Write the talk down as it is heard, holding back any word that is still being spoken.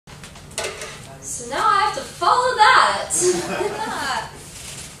So now I have to follow that.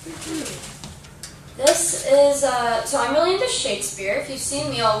 This is, so I'm really into Shakespeare. If you've seen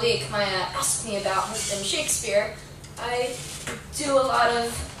me all week, my Ask Me About has been Shakespeare. I do a lot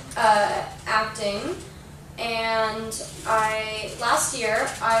of acting, and last year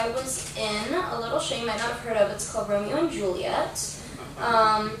I was in a little show you might not have heard of. It's called Romeo and Juliet,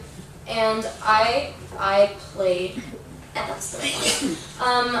 and I played, and that's the point.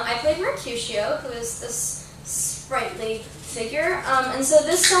 I played Mercutio, who is this sprightly figure, and so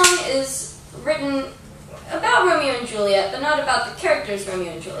this song is written about Romeo and Juliet, but not about the characters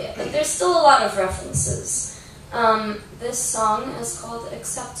Romeo and Juliet, but there's still a lot of references. This song is called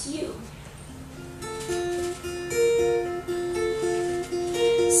Except You.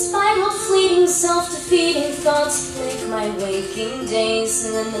 Spiral, fleeting, self-defeating thoughts plague my waking days,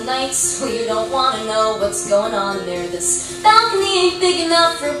 and in the nights where you don't want to know what's going on there. This balcony ain't big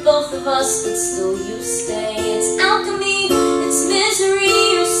enough for both of us, but still you stay. It's alchemy, it's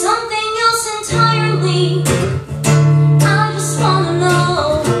misery, or something else entirely. I just want to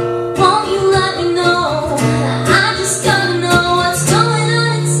know, won't you let me know? I just gotta know what's going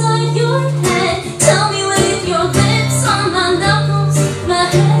on inside your head. Tell me with your lips on my knuckles, my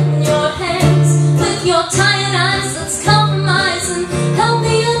head in your hands, with your tired eyes, let's compromise and help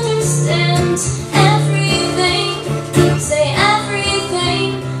me understand everything. Say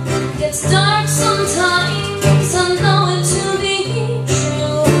everything gets dark sometimes, I know it to be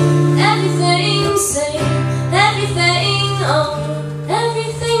true. Everything, say everything, oh,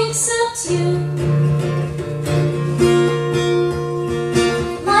 everything except you.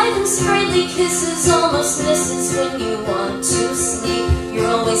 Light and sprightly kisses, almost misses when you want to sleep. You're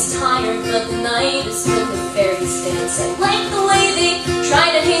always tired, but the night is when the fairies dance. I like the way they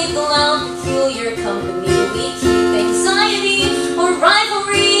try to hate the loud, peculiar company. We keep anxiety or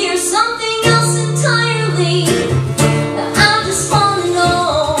rivalry or something else entirely. I just wanna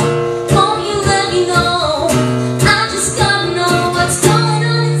know, won't you let me know? I just gotta know what's going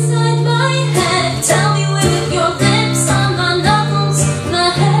on inside my head. Tell me with your lips on my knuckles, my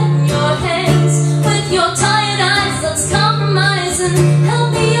head in your hands, with your tired eyes, let's compromise and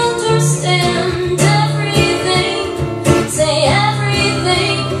help me understand everything. Say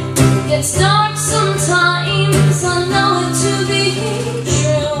everything gets dark sometimes, I know it to be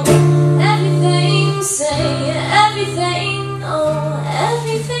true. Everything, say everything, oh,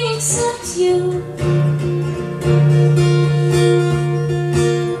 everything except you.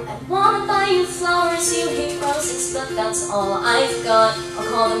 I wanna buy you flowers, you hate roses, but that's all I've got. I'll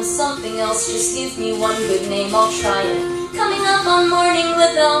call them something else, just give me one good name, I'll try it. Coming up on morning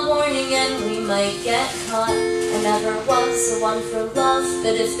without warning, and we might get caught. I never was the one for love,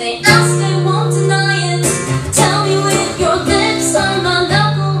 but if they ask, I won't deny it.